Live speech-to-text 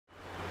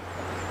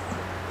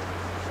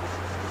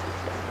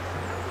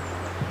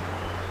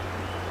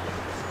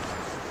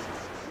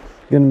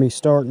Gonna be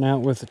starting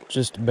out with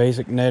just a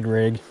basic Ned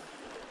rig.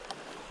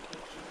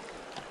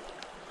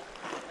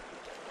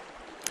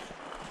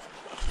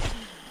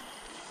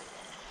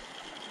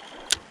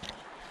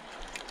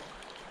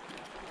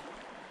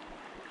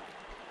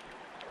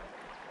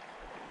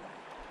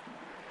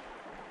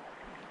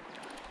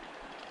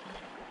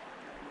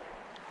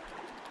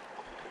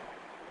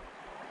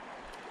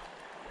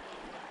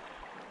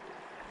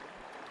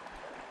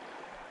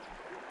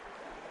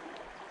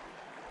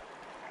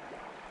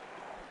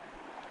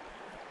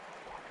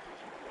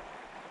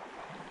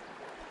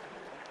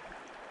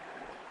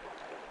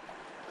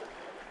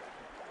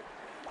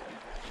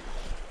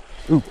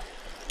 Ooh,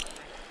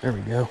 there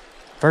we go.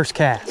 First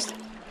cast.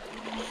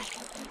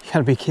 You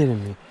gotta be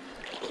kidding me.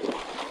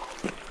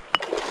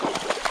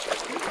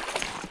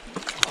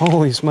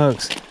 Holy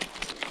smokes.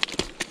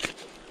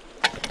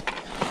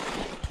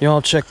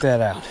 Y'all check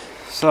that out.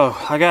 So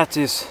I got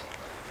this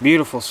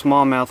beautiful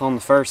smallmouth on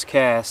the first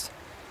cast.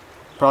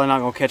 Probably not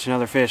gonna catch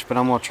another fish, but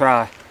I'm gonna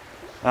try.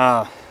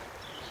 I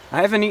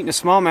haven't eaten a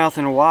smallmouth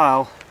in a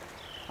while.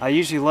 I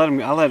usually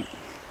let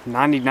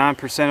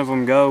 99% of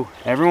them go.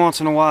 Every once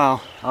in a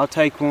while, I'll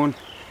take one,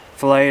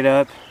 fillet it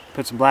up,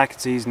 put some blackened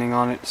seasoning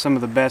on it. Some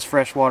of the best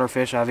freshwater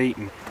fish I've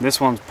eaten.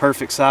 This one's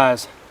perfect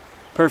size,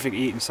 perfect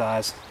eating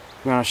size.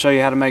 I'm gonna show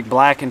you how to make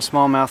blackened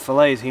smallmouth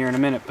fillets here in a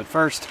minute, but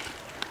first,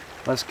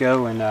 let's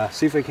go and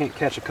see if we can't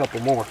catch a couple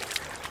more.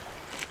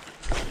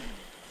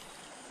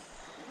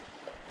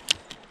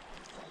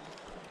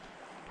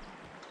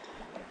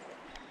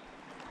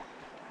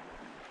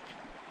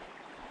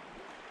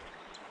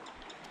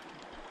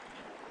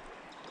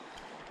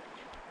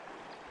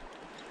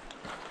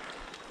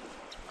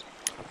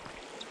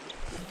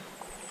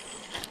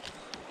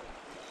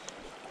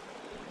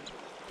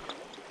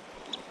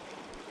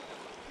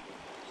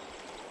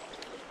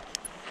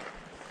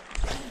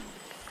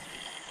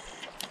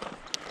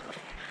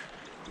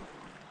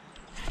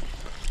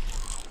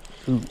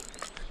 Ooh.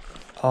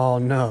 Oh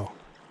no.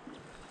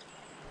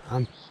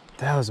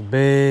 That was a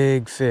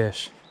big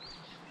fish.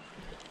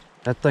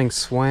 That thing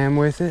swam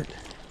with it.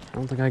 I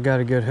don't think I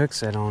got a good hook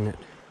set on it.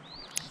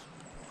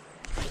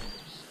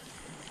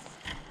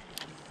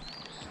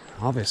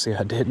 Obviously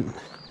I didn't.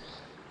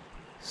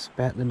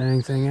 Spat the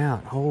dang thing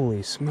out.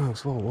 Holy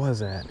smokes, what was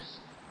that?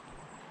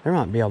 There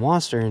might be a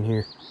monster in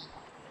here.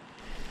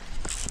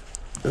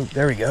 Ooh,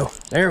 there we go.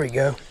 There we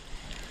go.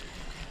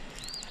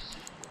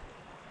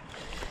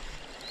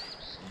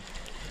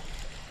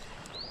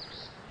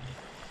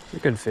 A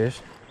good fish.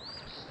 Is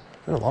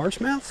that a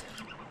largemouth?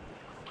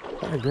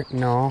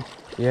 No.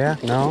 Yeah,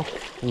 no.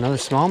 Another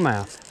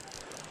smallmouth.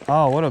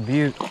 Oh, what a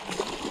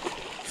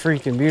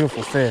freaking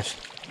beautiful fish.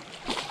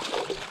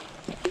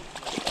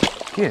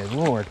 Good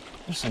Lord.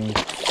 There's some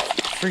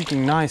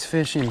freaking nice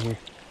fish in here.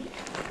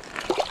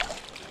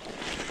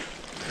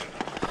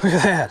 Look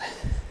at that.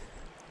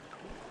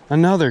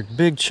 Another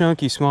big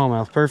chunky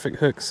smallmouth. Perfect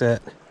hook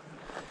set.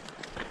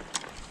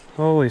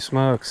 Holy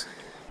smokes.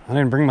 I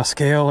didn't bring my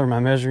scale or my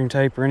measuring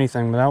tape or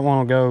anything, but that one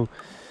will go,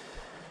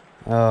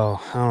 oh,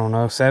 I don't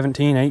know,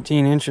 17,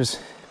 18 inches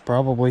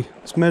probably.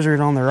 Let's measure it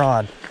on the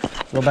rod.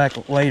 Go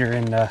back later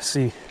and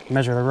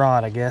measure the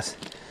rod, I guess.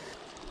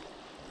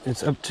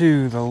 It's up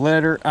to the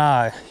letter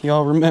I.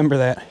 Y'all remember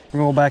that. We're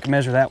gonna go back and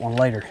measure that one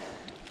later.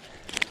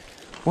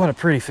 What a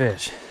pretty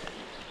fish.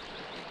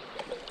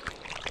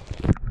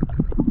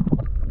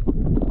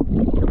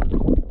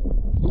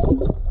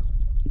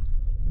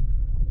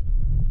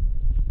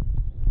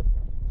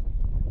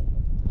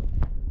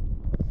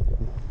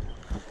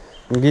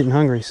 I'm getting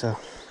hungry, so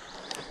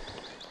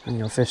I'm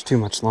gonna fish too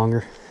much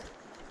longer.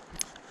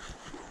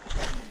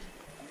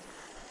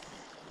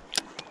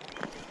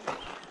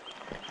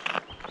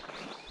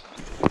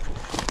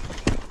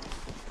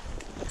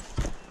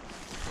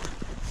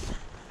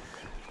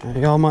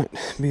 Y'all might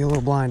be a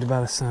little blinded by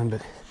the sun,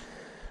 but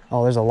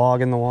oh, there's a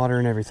log in the water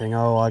and everything.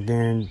 Oh, I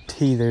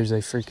guarantee there's a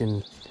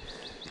freaking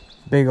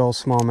big old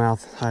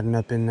smallmouth hiding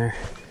up in there.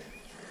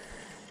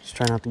 Just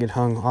try not to get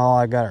hung. Oh,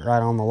 I got it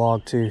right on the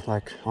log too,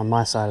 like on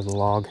my side of the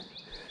log.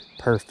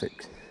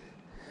 Perfect.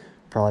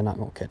 Probably not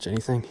gonna catch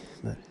anything,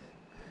 but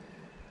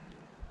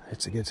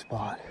it's a good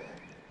spot.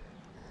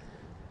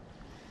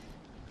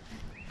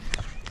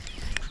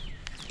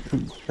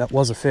 Ooh, that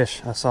was a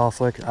fish. I saw a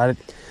flicker.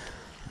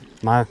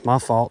 My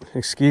fault.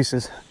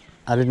 Excuses.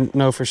 I didn't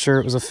know for sure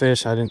it was a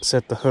fish. I didn't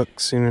set the hook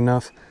soon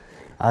enough.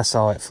 I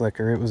saw it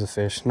flicker. It was a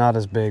fish. Not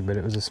as big, but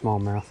it was a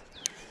smallmouth.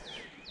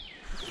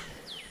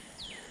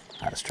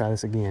 All right, let's try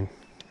this again.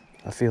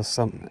 I feel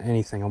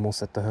anything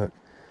almost at the hook.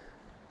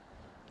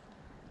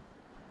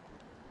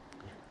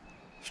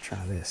 Let's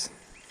try this.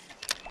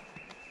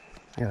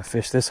 I gotta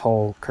fish. This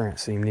whole current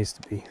seam needs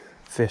to be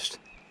fished.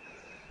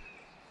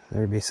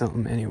 There'd be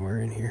something anywhere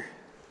in here.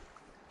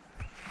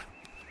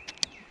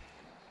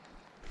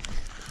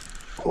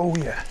 Oh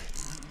yeah.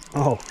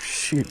 Oh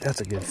shoot,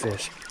 that's a good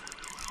fish.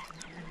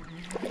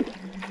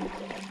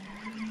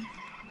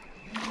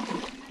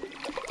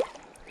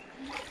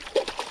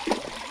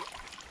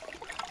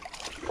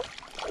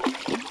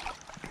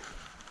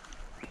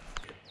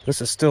 This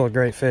is still a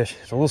great fish.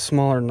 It's a little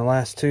smaller than the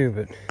last two,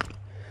 but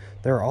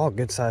they're all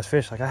good sized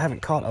fish. Like, I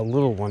haven't caught a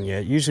little one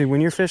yet. Usually when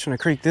you're fishing a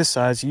creek this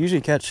size, you usually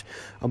catch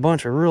a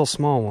bunch of real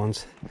small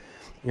ones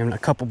and a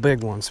couple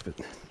big ones, but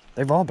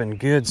they've all been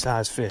good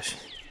sized fish.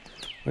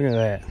 Look at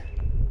that.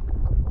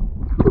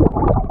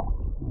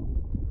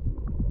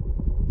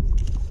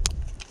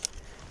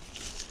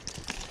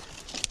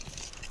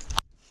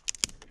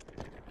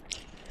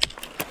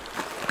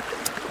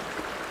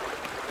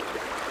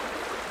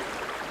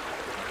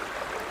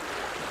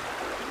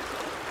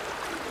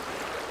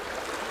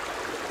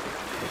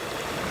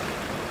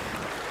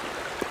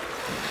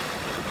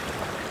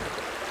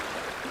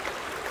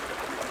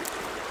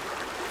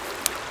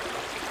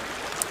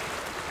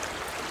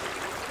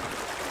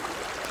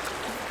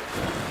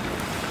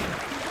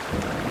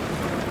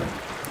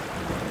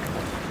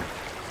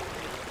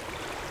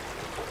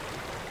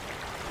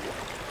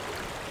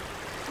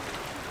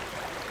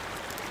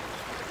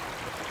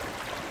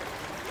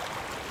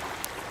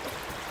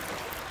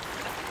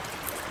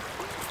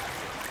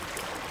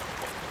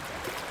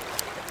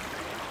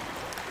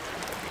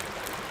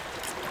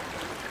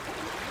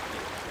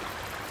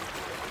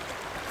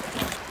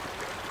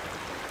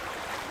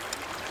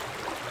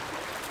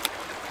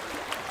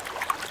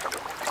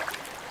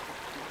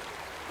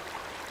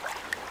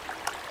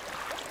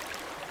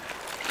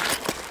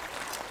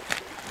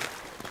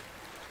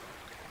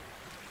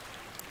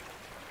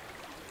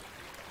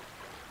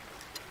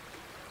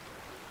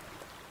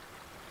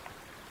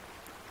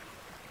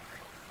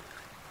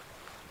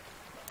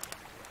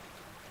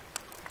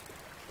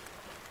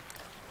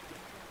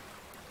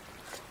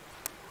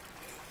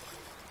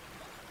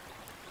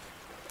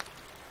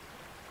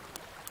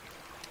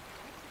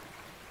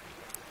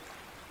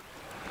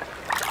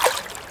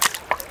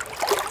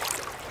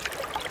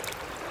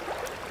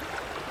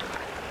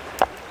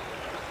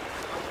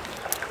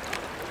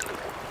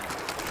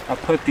 I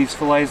put these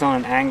fillets on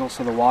an angle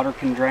so the water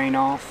can drain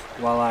off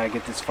while I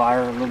get this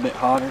fire a little bit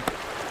hotter.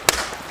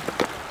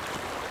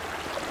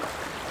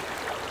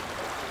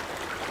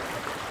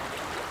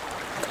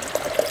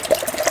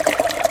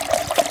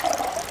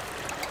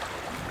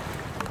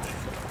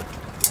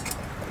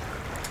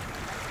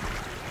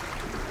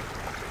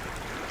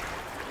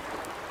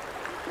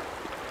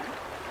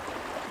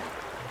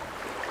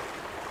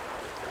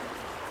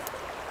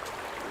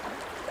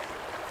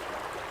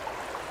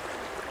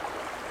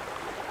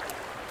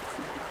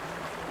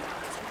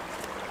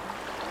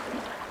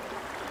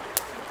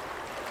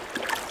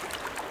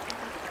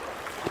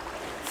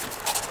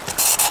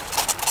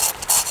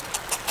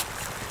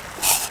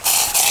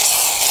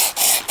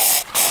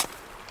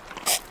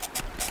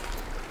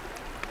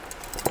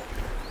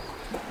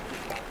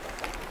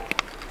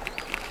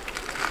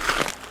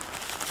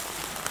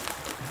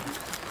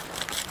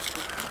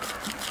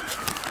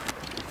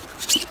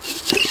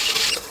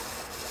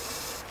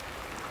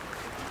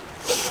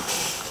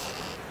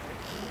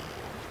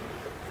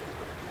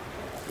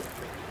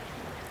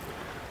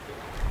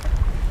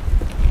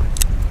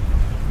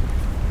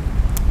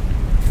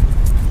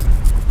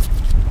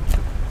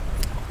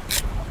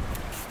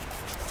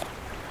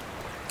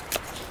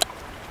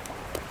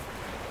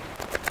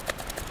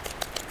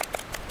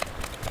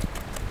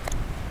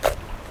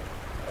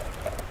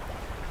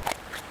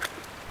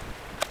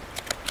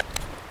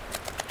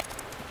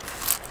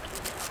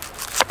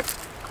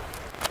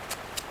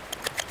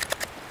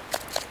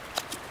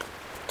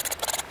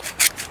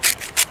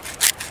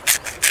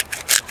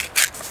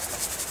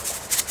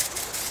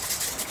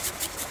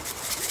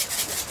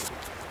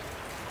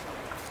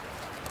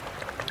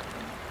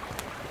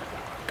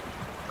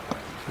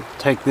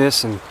 Take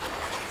this and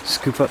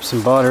scoop up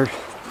some butter,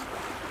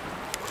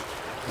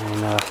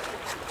 and I'm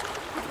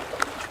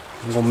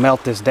gonna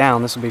melt this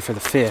down. This will be for the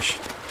fish.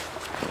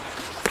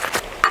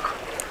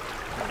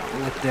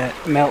 Let that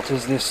melt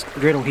as this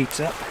griddle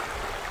heats up.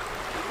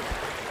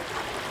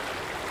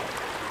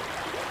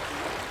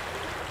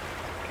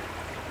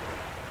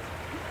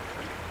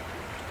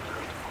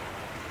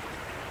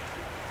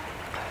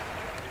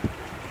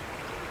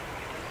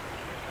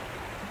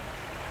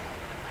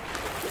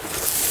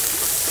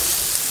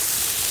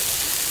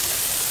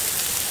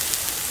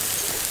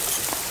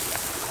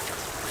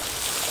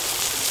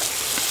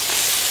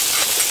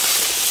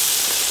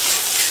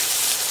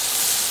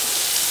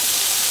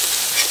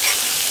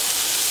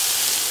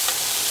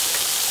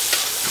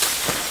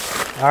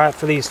 Alright,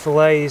 for these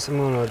fillets, I'm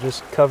going to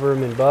just cover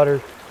them in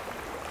butter.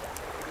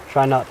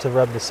 Try not to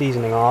rub the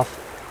seasoning off.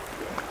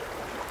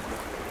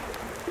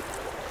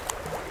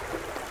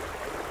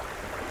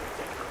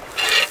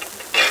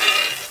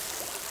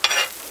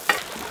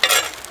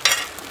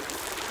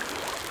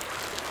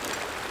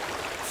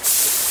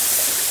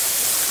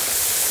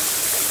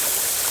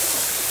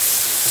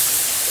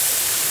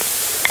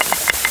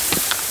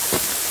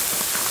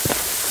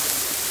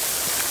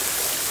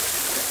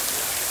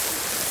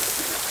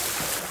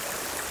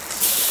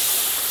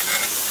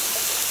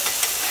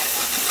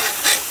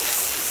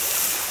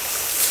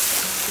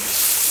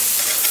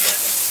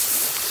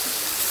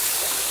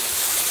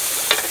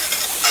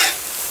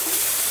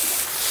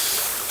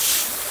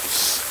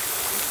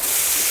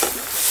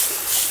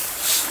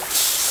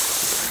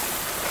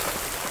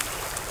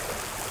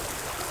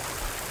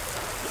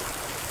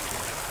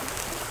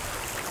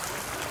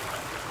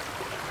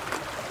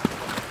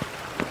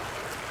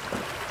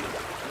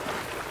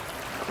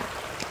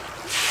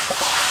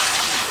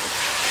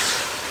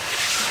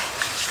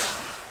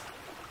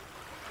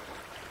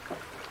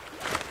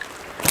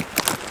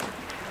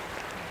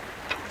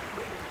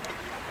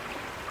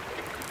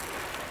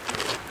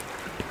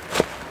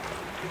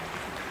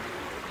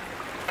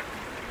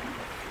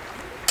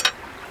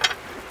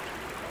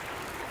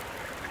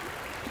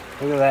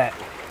 Look at that.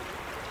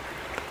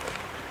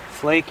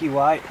 Flaky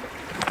white.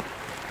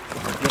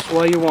 Just the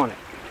way you want it.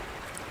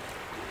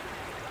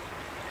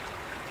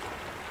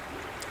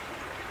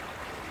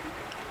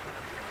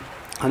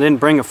 I didn't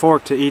bring a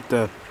fork to eat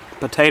the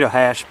potato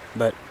hash,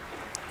 but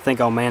I think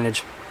I'll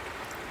manage.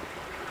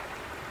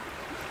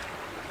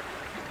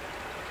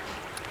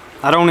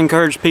 I don't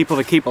encourage people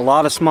to keep a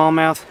lot of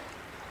smallmouth,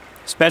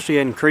 especially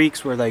in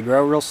creeks where they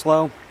grow real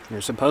slow,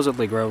 or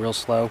supposedly grow real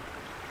slow.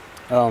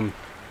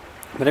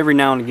 But every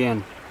now and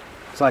again,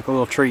 it's like a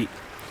little treat,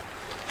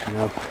 you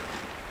know.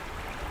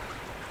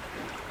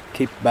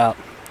 Keep about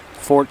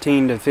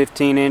 14 to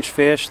 15 inch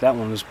fish. That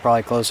one was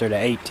probably closer to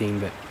 18,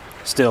 but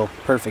still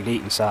perfect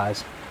eating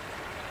size.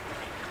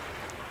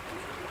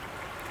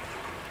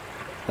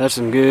 That's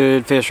some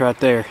good fish right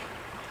there.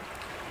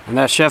 And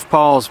that Chef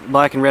Paul's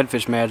black and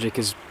redfish magic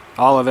is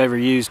all I've ever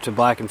used to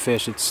blacken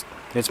fish. It's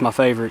my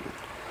favorite.